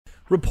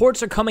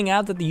Reports are coming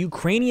out that the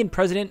Ukrainian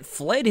president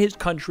fled his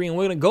country, and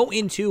we're going to go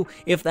into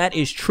if that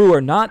is true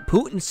or not.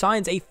 Putin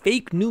signs a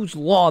fake news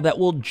law that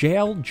will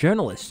jail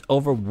journalists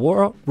over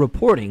war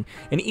reporting,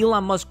 and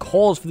Elon Musk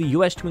calls for the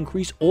U.S. to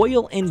increase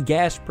oil and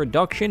gas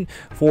production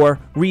for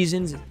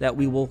reasons that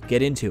we will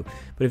get into.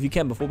 But if you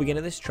can, before we get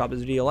into this, drop this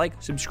video a like,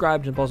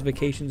 subscribe, and post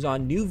notifications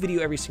on new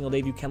video every single day.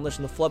 If you can,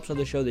 listen to the Flips of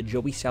the show, the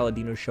Joey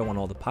Saladino Show on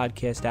all the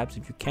podcast apps.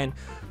 If you can,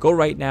 go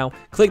right now,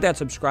 click that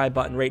subscribe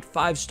button, rate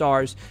 5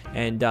 stars,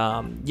 and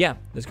yeah,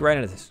 let's get right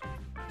into this.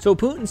 So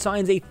Putin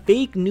signs a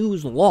fake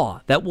news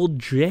law that will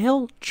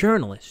jail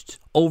journalists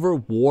over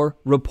war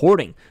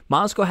reporting.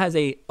 Moscow has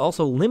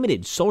also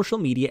limited social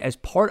media as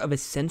part of a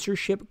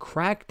censorship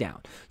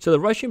crackdown. So the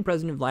Russian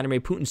President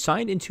Vladimir Putin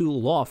signed into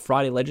law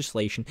Friday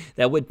legislation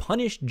that would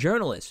punish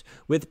journalists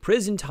with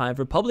prison time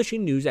for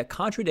publishing news that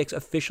contradicts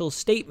official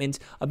statements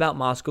about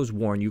Moscow's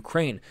war in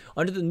Ukraine.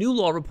 Under the new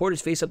law,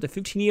 reporters face up to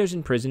 15 years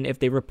in prison if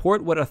they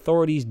report what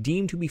authorities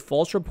deem to be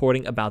false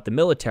reporting about the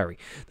military.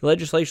 The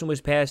legislation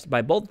was passed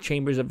by both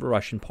chambers of the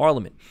Russian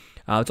parliament.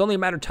 It's only a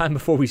matter of time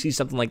before we see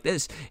something like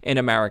this in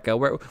America.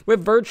 We're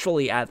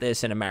virtually at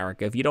this in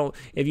America.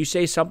 If you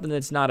say something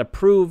that's not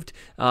approved,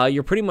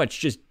 you're pretty much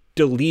just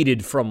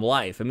deleted from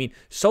life. I mean,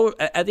 so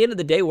at the end of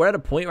the day, we're at a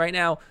point right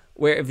now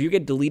where if you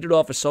get deleted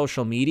off of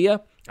social media,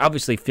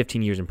 obviously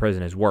 15 years in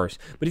prison is worse,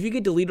 but if you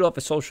get deleted off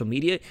of social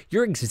media,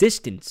 your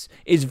existence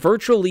is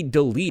virtually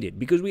deleted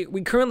because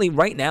we currently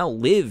right now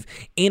live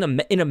in a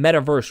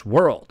metaverse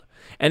world.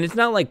 And it's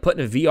not like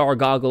putting a VR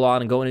goggle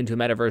on and going into a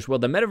metaverse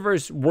world. The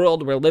metaverse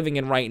world we're living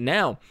in right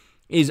now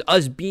is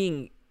us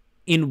being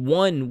in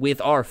one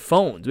with our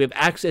phones. We have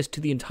access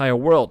to the entire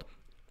world,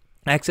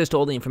 access to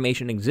all the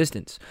information in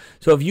existence.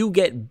 So if you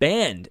get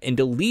banned and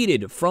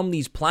deleted from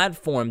these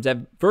platforms that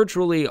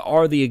virtually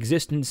are the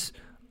existence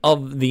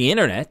of the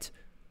internet,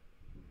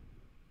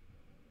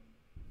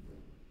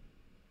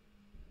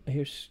 I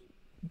hear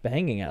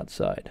banging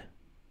outside.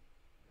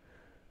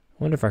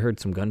 I wonder if I heard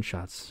some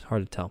gunshots.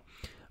 Hard to tell.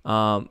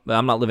 But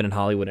I'm not living in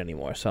Hollywood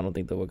anymore, so I don't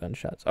think there were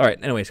gunshots. All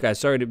right, anyways, guys,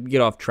 sorry to get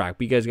off track,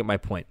 but you guys get my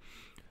point.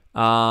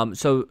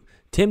 So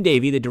Tim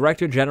Davie, the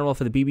Director General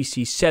for the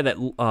BBC, said that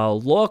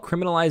law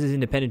criminalizes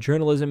independent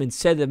journalism and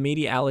said that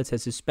media outlets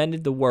has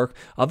suspended the work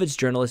of its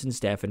journalists and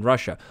staff in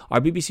Russia. Our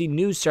BBC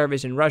News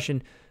service in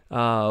Russian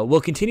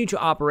will continue to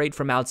operate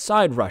from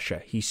outside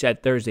Russia, he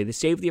said Thursday. The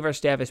safety of our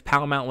staff is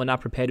paramount. We're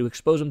not prepared to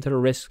expose them to the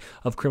risk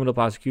of criminal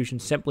prosecution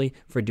simply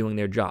for doing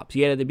their jobs.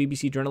 He added the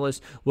BBC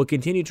journalists will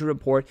continue to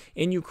report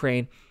in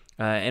Ukraine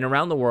and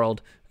around the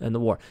world in the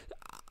war.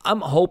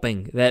 I'm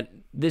hoping that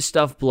this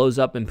stuff blows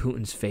up in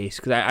Putin's face,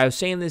 because I was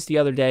saying this the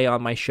other day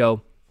on my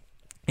show,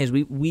 as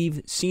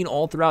we've seen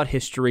all throughout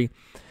history,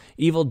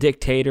 evil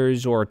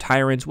dictators or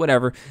tyrants,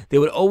 whatever, they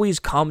would always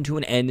come to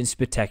an end in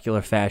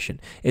spectacular fashion.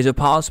 Is it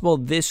possible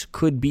this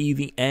could be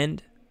the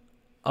end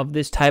of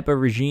this type of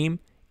regime?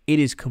 It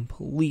is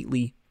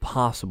completely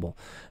possible.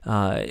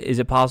 Is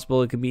it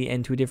possible it could be an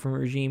end to a different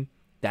regime?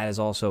 That is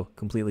also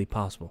completely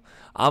possible.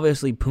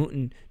 Obviously,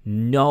 Putin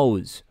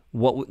knew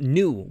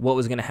what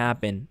was going to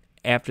happen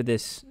after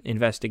this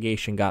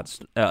investigation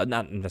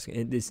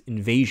this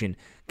invasion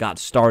got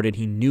started.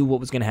 He knew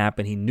what was going to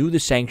happen. He knew the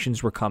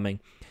sanctions were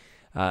coming.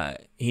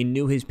 He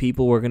knew his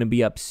people were going to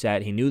be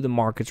upset. He knew the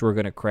markets were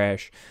going to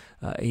crash.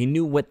 He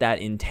knew what that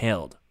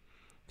entailed.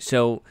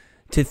 So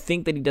to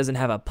think that he doesn't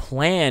have a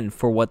plan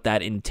for what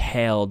that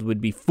entailed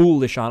would be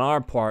foolish on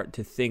our part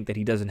to think that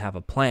he doesn't have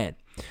a plan.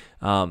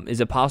 Is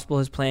it possible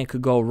his plan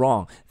could go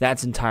wrong?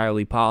 That's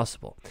entirely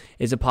possible.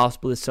 Is it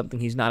possible it's something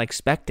he's not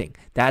expecting?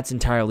 That's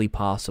entirely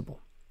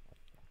possible.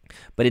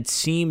 But it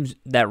seems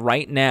that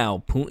right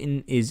now,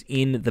 Putin is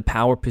in the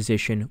power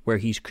position where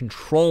he's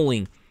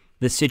controlling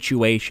the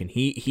situation.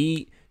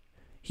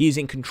 He's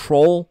in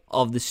control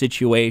of the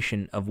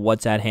situation of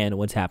what's at hand and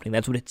what's happening.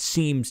 That's what it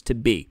seems to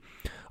be.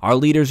 Our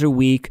leaders are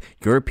weak.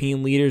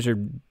 European leaders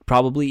are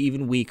probably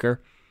even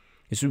weaker.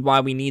 This is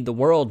why the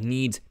world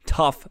needs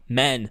tough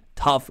men,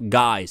 tough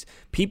guys.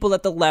 People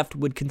that the left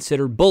would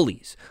consider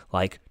bullies,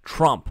 like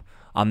Trump,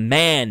 a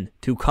man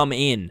to come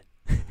in.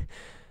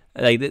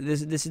 Like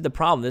this is the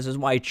problem. This is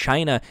why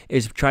China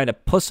is trying to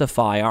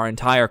pussify our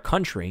entire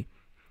country,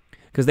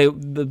 because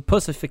the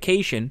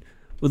pussification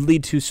would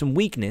lead to some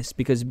weakness,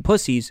 because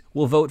pussies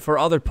will vote for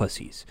other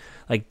pussies.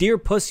 Like, dear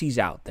pussies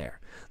out there,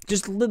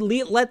 just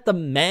let the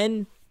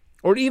men,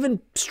 or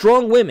even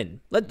strong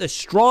women, let the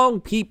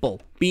strong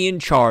people be in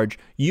charge.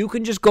 You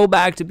can just go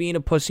back to being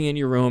a pussy in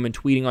your room and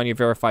tweeting on your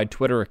verified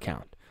Twitter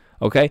account,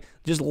 okay?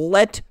 Just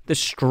let the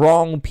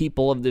strong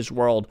people of this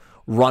world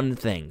run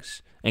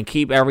things and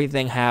keep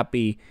everything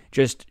happy.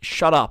 Just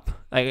shut up.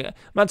 I'm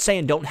not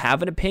saying don't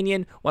have an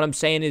opinion. What I'm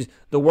saying is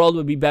the world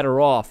would be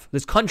better off.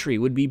 This country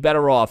would be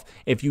better off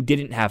if you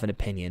didn't have an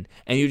opinion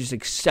and you just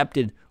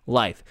accepted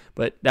life.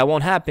 But that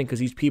won't happen because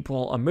these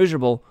people are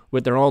miserable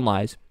with their own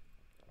lives,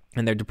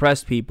 and they're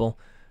depressed people,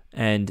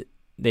 and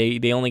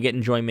They only get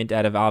enjoyment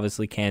out of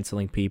obviously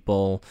canceling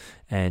people,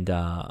 and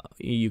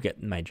you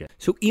get my gist.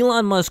 So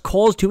Elon Musk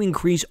calls to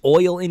increase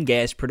oil and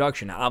gas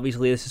production. Now,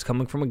 obviously, this is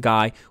coming from a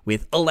guy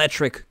with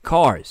electric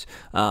cars,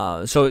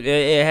 so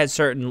it has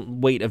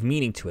certain weight of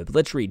meaning to it. But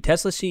let's read.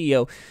 Tesla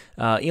CEO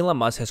Elon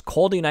Musk has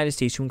called the United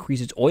States to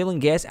increase its oil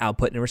and gas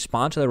output in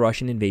response to the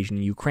Russian invasion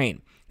in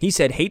Ukraine. He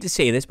said, "Hate to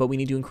say this, but we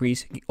need to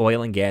increase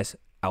oil and gas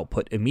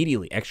output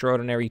immediately.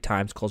 Extraordinary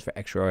times calls for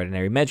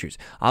extraordinary measures."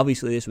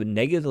 Obviously, this would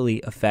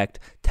negatively affect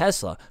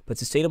Tesla, but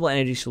sustainable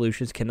energy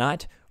solutions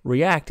cannot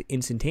react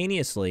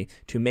instantaneously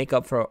to make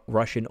up for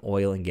Russian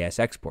oil and gas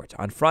exports.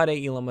 On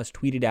Friday, Elon Musk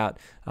tweeted out,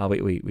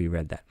 we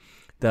read that.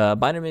 The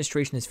Biden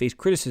administration has faced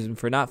criticism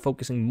for not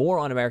focusing more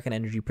on American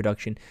energy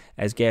production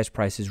as gas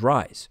prices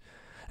rise.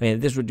 I mean,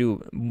 this would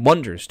do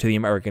wonders to the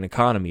American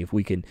economy if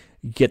we can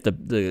get the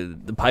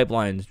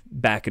pipelines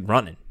back and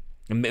running.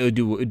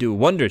 It would do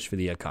wonders for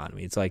the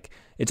economy. It's like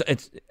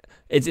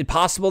it's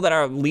possible that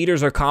our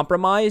leaders are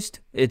compromised.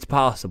 It's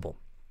possible.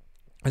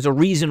 There's a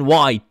reason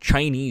why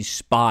Chinese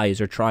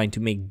spies are trying to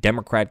make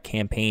Democrat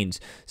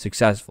campaigns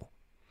successful.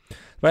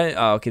 Right?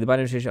 The Biden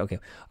administration. Okay.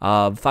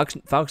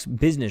 Fox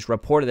Business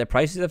reported that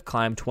prices have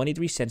climbed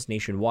 23 cents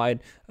nationwide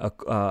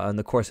in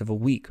the course of a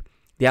week.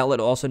 The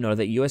outlet also noted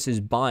that U.S. is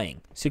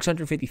buying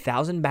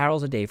 650,000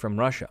 barrels a day from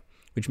Russia,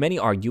 which many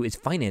argue is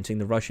financing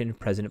the Russian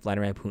President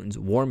Vladimir Putin's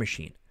war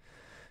machine.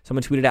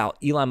 Someone tweeted out,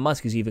 Elon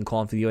Musk is even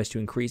calling for the U.S. to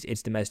increase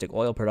its domestic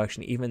oil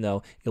production, even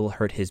though it will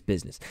hurt his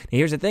business. Now,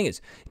 here's the thing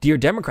is, dear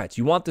Democrats,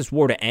 you want this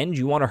war to end?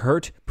 You want to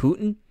hurt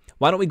Putin?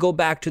 Why don't we go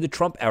back to the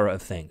Trump era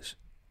of things?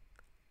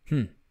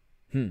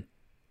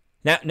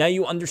 Now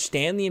you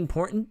understand the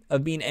importance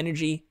of being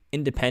energy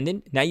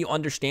independent. Now you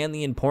understand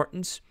the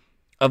importance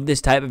of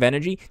this type of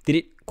energy. Did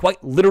it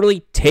quite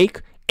literally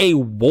take a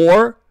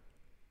war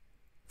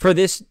for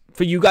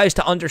you guys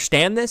to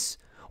understand this?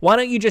 Why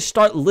don't you just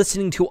start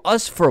listening to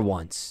us for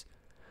once?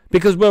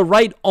 Because we're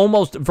right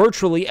almost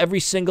virtually every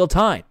single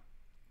time.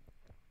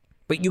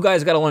 But you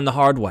guys got to learn the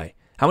hard way.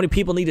 How many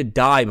people need to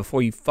die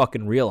before you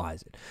fucking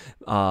realize it?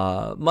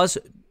 Musk's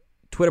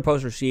Twitter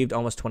post received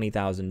almost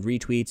 20,000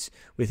 retweets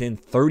within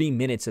 30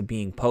 minutes of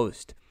being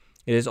posted.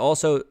 It has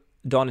also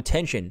drawn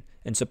attention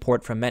and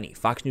support from many.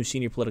 Fox News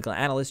senior political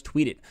analyst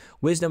tweeted,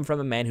 "Wisdom from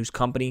a man whose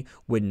company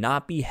would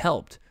not be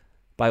helped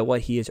by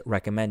what he is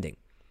recommending."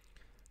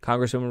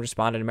 Congresswoman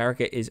responded,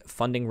 "America is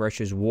funding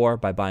Russia's war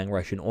by buying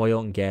Russian oil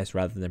and gas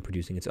rather than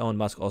producing its own."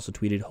 Musk also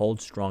tweeted, "Hold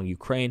strong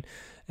Ukraine,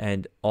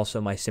 and also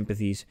my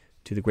sympathies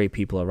to the great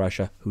people of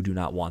Russia who do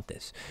not want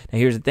this." Now,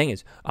 here's the thing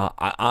is,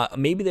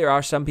 maybe there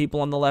are some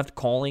people on the left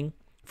calling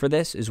for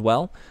this as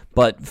well,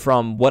 but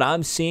from what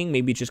I'm seeing,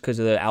 maybe just because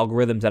of the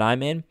algorithms that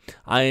I'm in,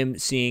 I am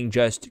seeing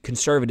just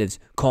conservatives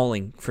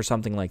calling for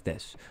something like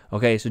this.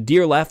 Okay, so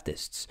dear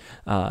leftists,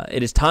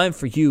 it is time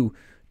for you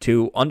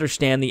to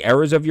understand the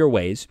errors of your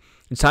ways.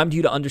 It's time for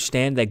you to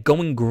understand that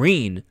going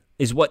green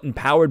is what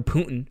empowered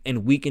Putin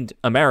and weakened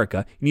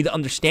America. You need to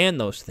understand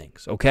those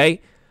things,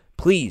 okay?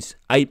 Please,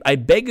 I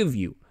beg of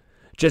you,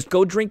 just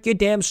go drink your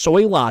damn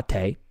soy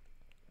latte,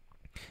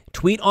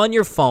 tweet on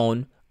your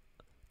phone,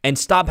 and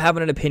stop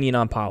having an opinion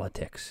on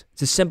politics.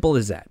 It's as simple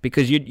as that,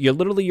 because you're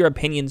literally, your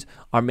opinions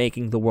are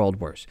making the world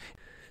worse.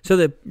 So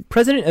the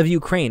president of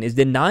Ukraine is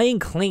denying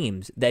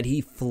claims that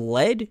he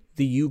fled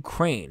the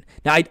Ukraine.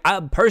 Now, I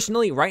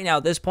personally, right now,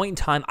 at this point in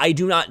time, I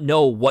do not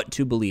know what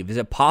to believe. Is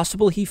it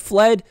possible he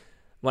fled?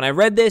 When I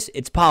read this,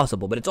 it's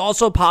possible. But it's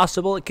also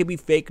possible it could be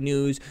fake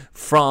news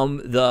from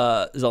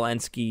the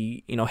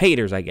Zelensky,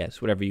 haters, I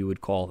guess, whatever you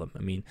would call them.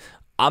 I mean,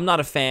 I'm not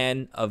a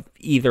fan of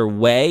either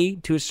way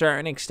to a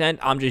certain extent.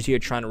 I'm just here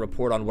trying to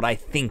report on what I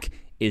think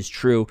is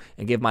true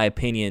and give my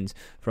opinions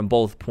from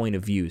both point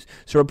of views.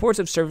 So reports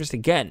have surfaced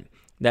again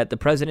that the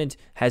president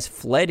has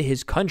fled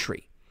his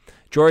country.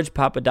 George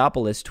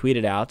Papadopoulos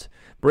tweeted out,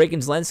 "Breaking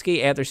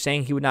Zelensky after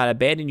saying he would not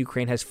abandon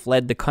Ukraine has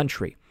fled the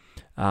country."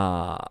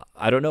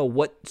 I don't know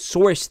what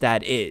source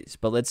that is,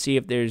 but let's see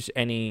if there's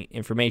any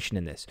information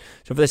in this.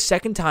 So for the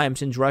second time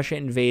since Russia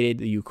invaded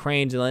the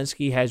Ukraine,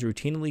 Zelensky has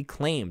routinely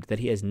claimed that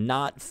he has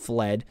not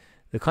fled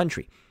the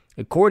country.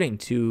 According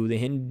to the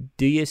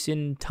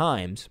Hindustan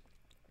Times,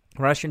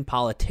 Russian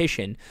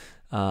politician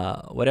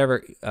Volsky,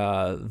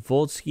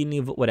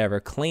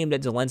 claimed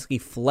that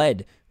Zelensky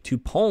fled to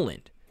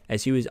Poland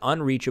as he was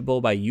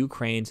unreachable by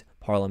Ukraine's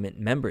parliament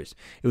members.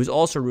 It was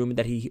also rumored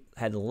that he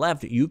had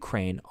left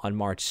Ukraine on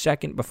March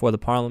 2nd before the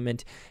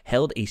parliament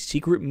held a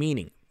secret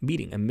meeting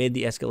amid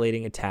the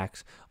escalating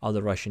attacks of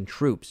the Russian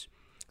troops.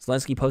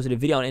 Zelensky posted a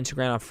video on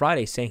Instagram on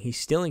Friday saying he's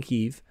still in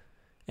Kyiv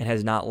and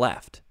has not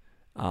left.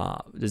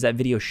 Does that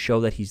video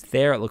show that he's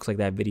there? It looks like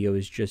that video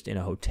is just in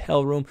a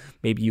hotel room.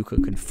 Maybe you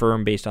could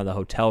confirm based on the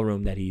hotel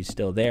room that he's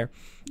still there.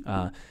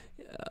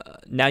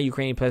 Now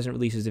Ukrainian president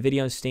releases a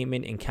video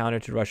statement in counter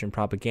to Russian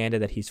propaganda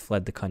that he's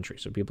fled the country.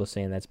 So people are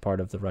saying that's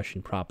part of the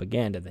Russian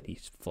propaganda that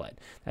he's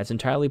fled. That's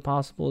entirely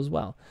possible as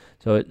well.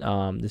 So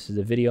this is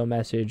a video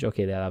message.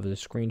 Okay, that was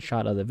a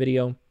screenshot of the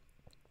video.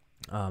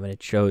 And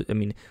it shows,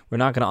 we're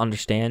not going to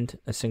understand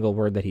a single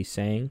word that he's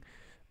saying.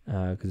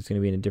 because it's going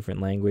to be in a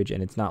different language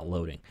and it's not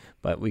loading.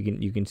 But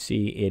you can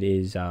see it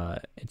is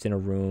it's in a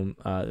room.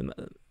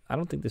 I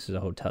don't think this is a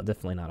hotel.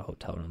 Definitely not a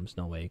hotel room. There's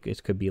no way.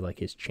 This could be like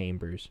his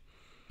chambers.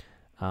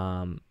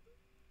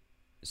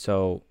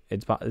 So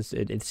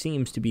it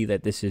seems to be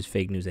that this is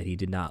fake news, that he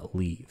did not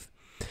leave.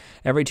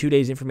 Every 2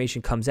 days,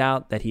 information comes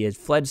out that he has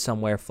fled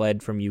somewhere,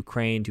 fled from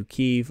Ukraine to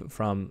Kyiv,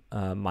 from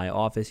my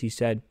office, he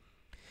said.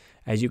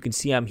 As you can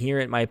see, I'm here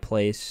at my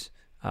place,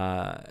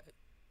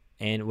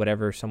 and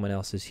whatever, someone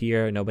else is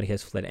here. Nobody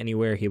has fled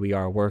anywhere. Here we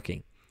are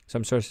working.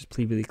 Some sources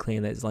previously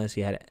claimed that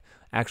Zelensky had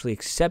actually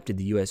accepted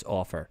the U.S.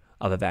 offer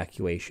of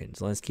evacuation.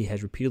 Zelensky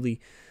has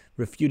repeatedly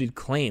refuted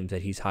claims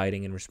that he's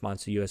hiding in response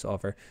to the U.S.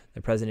 offer.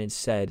 The president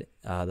said,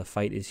 the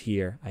fight is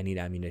here. I need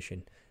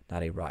ammunition,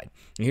 not a ride.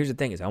 And here's the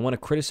thing is, I want to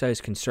criticize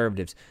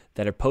conservatives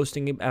that are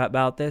posting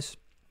about this,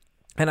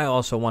 and I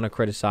also want to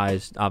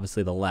criticize,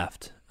 obviously, the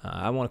left.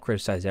 I want to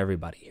criticize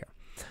everybody here.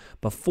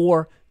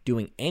 Before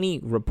doing any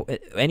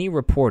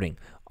reporting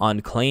on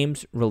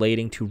claims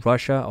relating to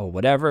Russia or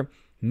whatever,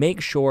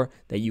 make sure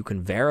that you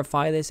can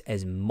verify this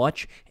as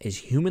much as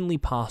humanly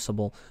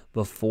possible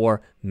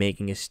before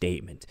making a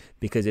statement,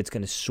 because it's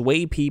going to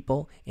sway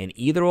people in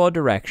either or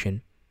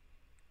direction,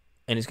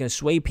 and it's going to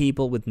sway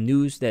people with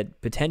news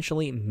that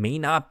potentially may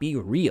not be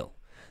real.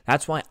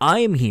 That's why I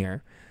am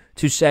here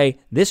to say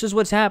this is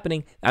what's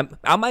happening.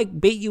 I might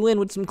bait you in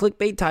with some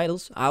clickbait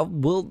titles. I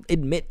will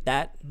admit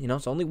that.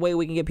 It's the only way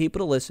we can get people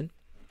to listen.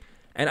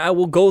 And I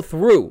will go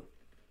through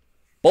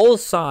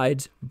both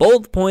sides,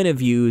 both point of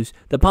views,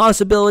 the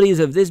possibilities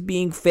of this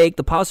being fake,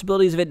 the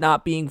possibilities of it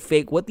not being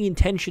fake, what the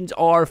intentions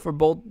are for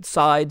both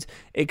sides,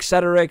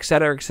 etc.,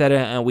 etc., etc.,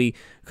 and we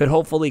could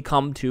hopefully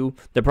come to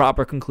the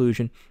proper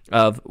conclusion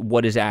of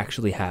what is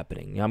actually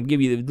happening. I'm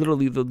giving you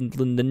literally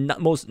the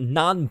most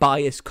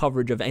non-biased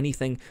coverage of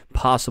anything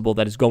possible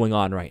that is going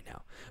on right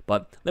now.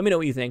 But let me know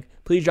what you think.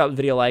 Please drop the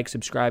video a like,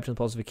 subscribe, turn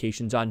post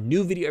notifications on.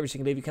 New video every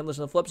single day. If you can,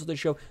 listen to the flips of the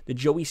show, the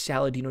Joey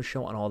Saladino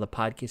Show on all the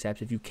podcast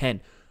apps. If you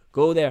can,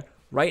 go there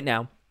right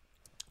now.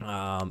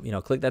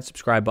 Click that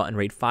subscribe button,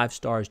 rate 5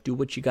 stars, do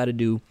what you got to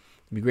do.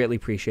 It'd be greatly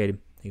appreciated.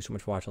 Thanks so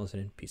much for watching and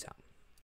listening. Peace out.